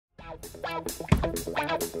Good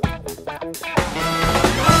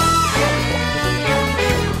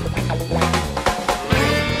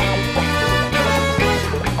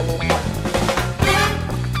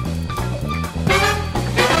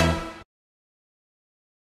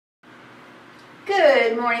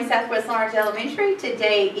morning, Southwest Lawrence Elementary.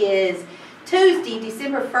 Today is Tuesday,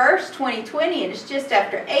 December 1st, 2020, and it's just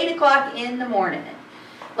after 8 o'clock in the morning.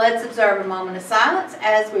 Let's observe a moment of silence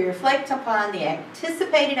as we reflect upon the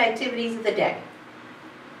anticipated activities of the day.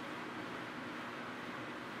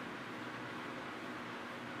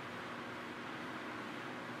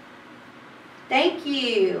 Thank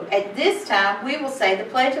you. At this time, we will say the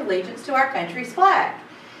Pledge of Allegiance to our country's flag.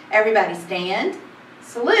 Everybody stand,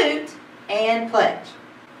 salute, and pledge.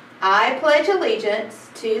 I pledge allegiance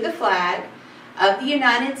to the flag of the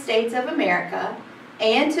United States of America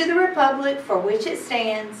and to the republic for which it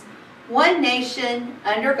stands, one nation,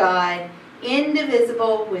 under God,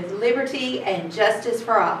 indivisible, with liberty and justice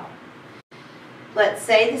for all. Let's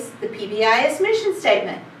say this, the PBIS mission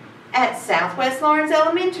statement. At Southwest Lawrence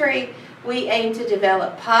Elementary, we aim to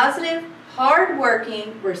develop positive,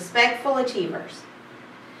 hard-working, respectful achievers.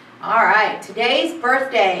 All right, today's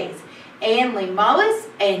birthdays. Anley Mullis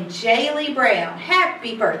and Jaylee Brown.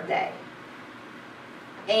 Happy birthday.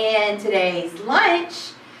 And today's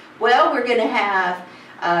lunch, well, we're going to have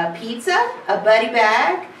pizza, a buddy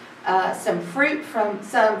bag, some fruit from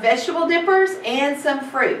some vegetable dippers, and some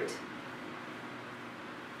fruit.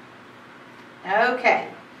 Okay.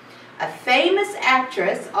 A famous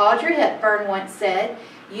actress, Audrey Hepburn, once said,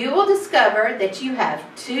 "You will discover that you have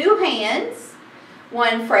two hands,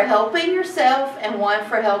 one for helping yourself and one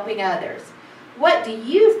for helping others." What do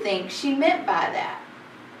you think she meant by that?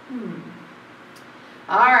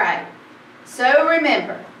 All right. So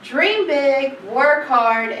remember, dream big, work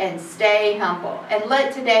hard, and stay humble. And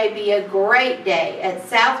let today be a great day at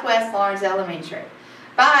Southwest Lawrence Elementary.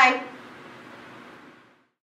 Bye.